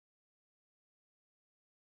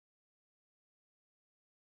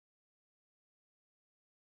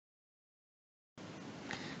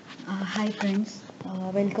Hi friends,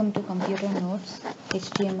 welcome to Computer Notes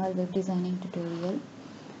HTML web designing tutorial.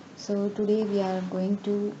 So today we are going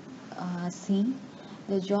to see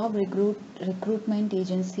the job recruitment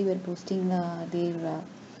agency were posting their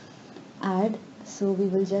ad. So we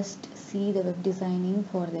will just see the web designing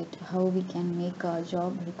for that, how we can make a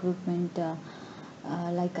job recruitment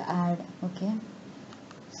like a ad. Okay,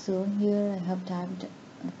 so here I have tagged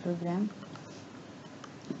the program,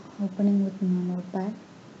 opening with notepad.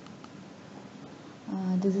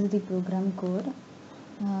 This is the program code.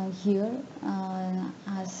 Here,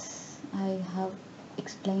 as I have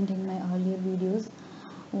explained in my earlier videos,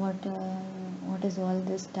 what is all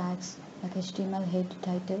this tags like HTML head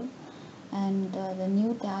title, and the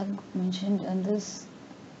new tag mentioned in this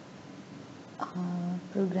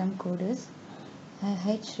program code is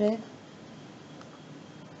href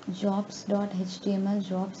jobs.html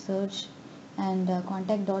job search and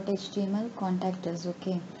contact.html contact us.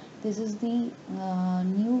 Okay, this is the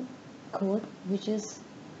new code which is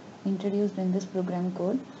introduced in this program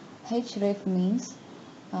code. Href means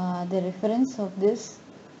the reference of this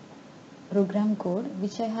program code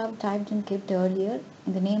which I have typed and kept earlier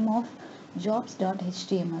in the name of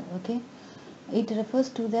jobs.html. Okay, it refers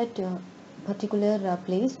to that particular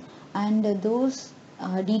place, and those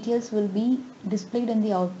details will be displayed in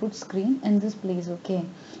the output screen in this place. Okay,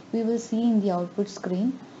 we will see in the output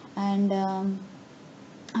screen, and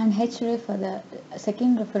href for the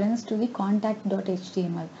second reference to the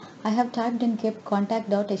contact.html. I have typed and kept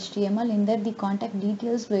contact.html, in that the contact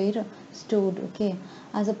details were stored. Okay,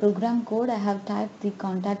 as a program code I have typed the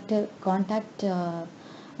contact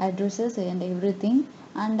addresses and everything,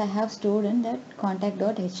 and I have stored in that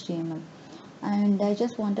contact.html. And I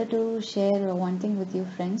just wanted to share one thing with you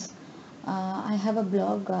friends. I have a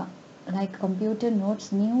blog like computer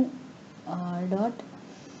notes new dot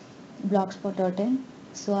blogspot.in.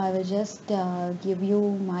 So I will just give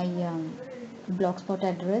you my blogspot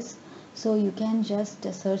address, so you can just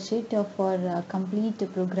search it for complete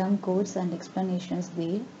program codes and explanations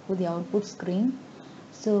there for the output screen.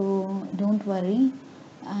 So don't worry,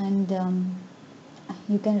 and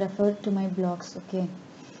you can refer to my blogs. Okay,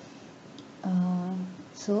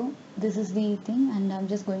 so this is the thing, and I'm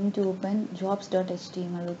just going to open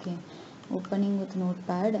jobs.html. Okay, opening with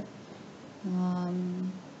notepad.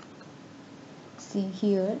 See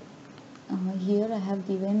here, here I have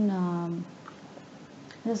given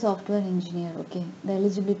the software engineer. Okay, the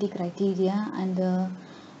eligibility criteria, and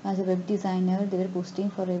as a web designer they were posting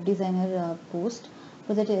for web designer post.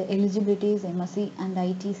 For that eligibility is MSc and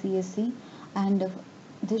IT CSC, and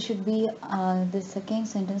this should be the second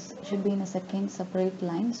sentence should be in a second separate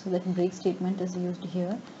line, so that break statement is used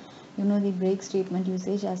here. You know the break statement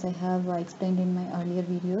usage, as I have explained in my earlier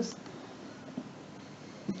videos.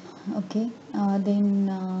 Okay,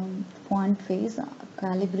 then font face,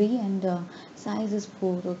 calibri, and size is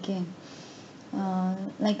 4. Okay,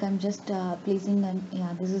 like I'm just placing an,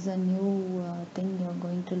 yeah, this is a new thing you're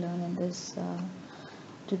going to learn in this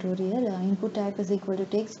tutorial. Input type is equal to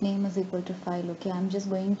text, name is equal to file. Okay, I'm just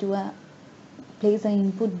going to place an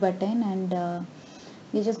input button, and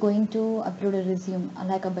we're just going to upload a resume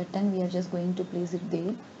like a button. We are just going to place it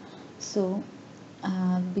there. So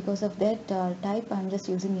because of that type, I'm just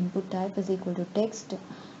using input type is equal to text.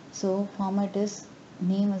 So format is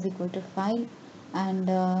name is equal to file, and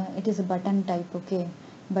it is a button type. Okay,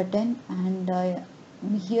 button, and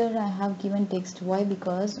here I have given text. Why?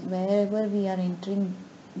 Because wherever we are entering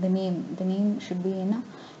the name should be in a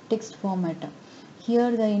text format.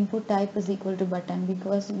 Here the input type is equal to button,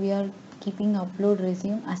 because we are keeping upload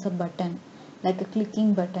resume as a button, like a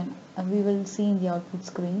clicking button. We will see in the output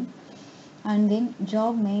screen. And then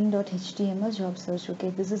job main.html job search. Okay,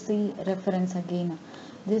 this is the reference again.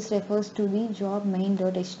 This refers to the job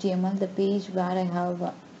main.html, the page where I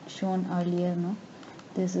have shown earlier. No,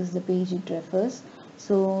 this is the page it refers.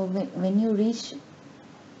 So when you reach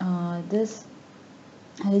this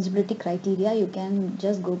eligibility criteria, you can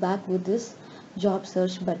just go back with this job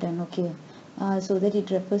search button. Okay, so that it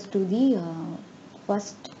refers to the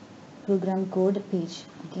first program code page.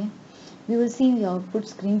 Okay, we will see the output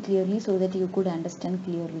screen clearly, so that you could understand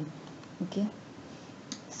clearly. Okay,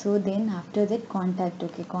 so then after that contact.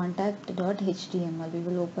 Okay, contact.html we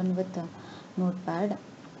will open with a notepad.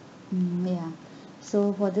 Yeah,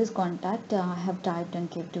 so for this contact I have typed and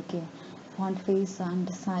kept. Okay, font face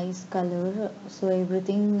and size, color, so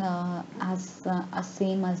everything as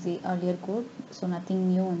same as the earlier code, so nothing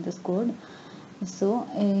new in this code. So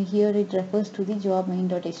here it refers to the job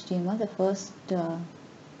main.html, the first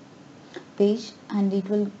page, and it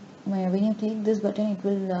will, when you click this button, it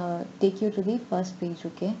will take you to the first page.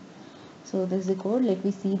 Okay, So this is the code. Let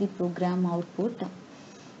me see the program output.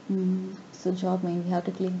 So job main, we have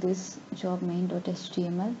to click this job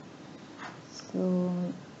main.html. So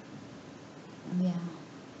yeah,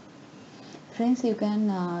 friends, you can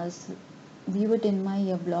view it in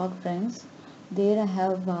my blog, friends. There I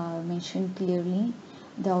have mentioned clearly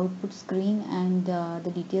the output screen and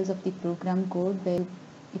the details of the program code. Where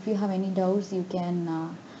if you have any doubts, you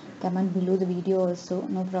can comment below the video also,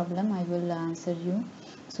 no problem, I will answer you.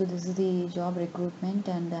 So this is the job recruitment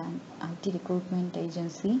and IT recruitment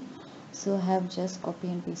agency. So I have just copy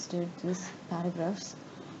and pasted this paragraphs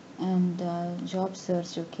and job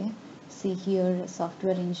search. Okay, see here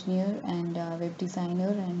software engineer and web designer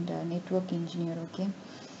and network engineer. Okay,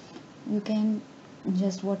 you can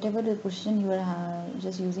just whatever the position you are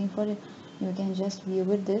just using for it, you can just view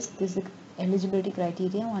it. This is the eligibility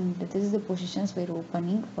criteria and this is the positions we're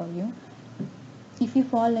opening for you. If you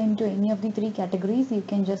fall into any of the three categories, you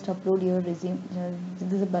can just upload your resume.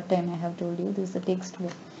 This is a button I have told you. This is the text.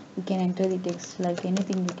 You can enter the text like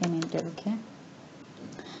anything you can enter. Okay,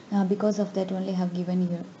 because of that only I have given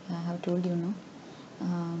here. I have told you, no.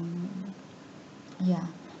 Yeah,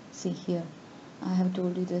 see here I have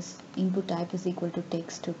told you this input type is equal to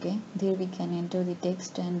text. Okay, there we can enter the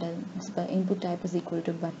text and input type is equal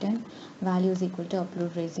to button, value is equal to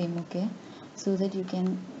upload resume. Okay, so that you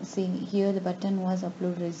can see here the button was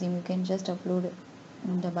upload resume. You can just upload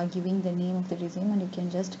by giving the name of the resume and you can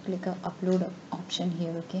just click a upload option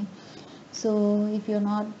here. Okay, so if you're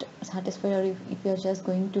not satisfied or if you're just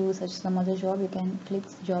going to search some other job, you can click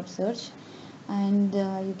job search and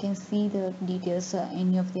you can see the details,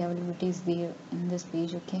 any of the availabilities there in this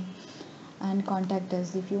page. Okay, and contact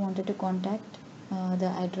us if you wanted to contact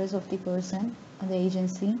the address of the person, the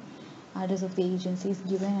agency address of the agency is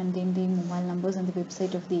given and then the mobile numbers and the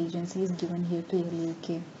website of the agency is given here clearly.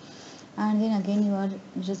 Okay, and then again you are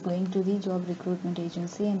just going to the job recruitment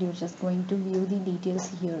agency and you're just going to view the details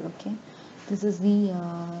here. Okay, this is the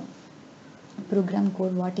program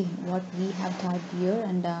code what we have typed here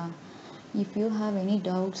and if you have any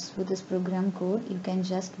doubts with this program code, you can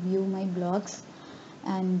just view my blogs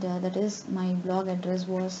and that is my blog address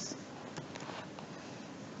was,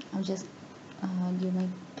 I'll just give my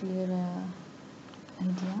clear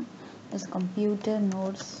idea. This computer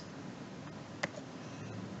notes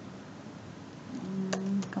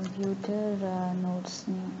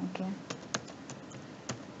new. Okay,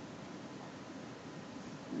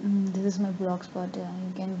 this is my blogspot.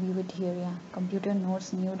 You can view it here. Yeah,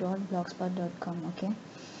 computernotesnew.blogspot.com. Okay,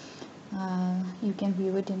 you can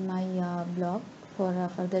view it in my blog for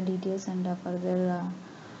further details and further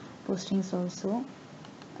postings also.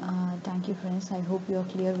 Thank you, friends. I hope you are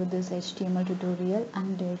clear with this HTML tutorial,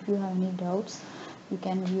 and if you have any doubts you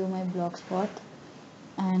can view my blogspot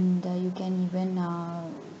and you can even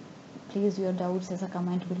place your doubts as a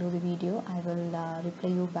comment below the video. I will reply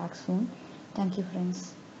you back soon. Thank you,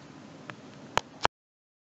 friends.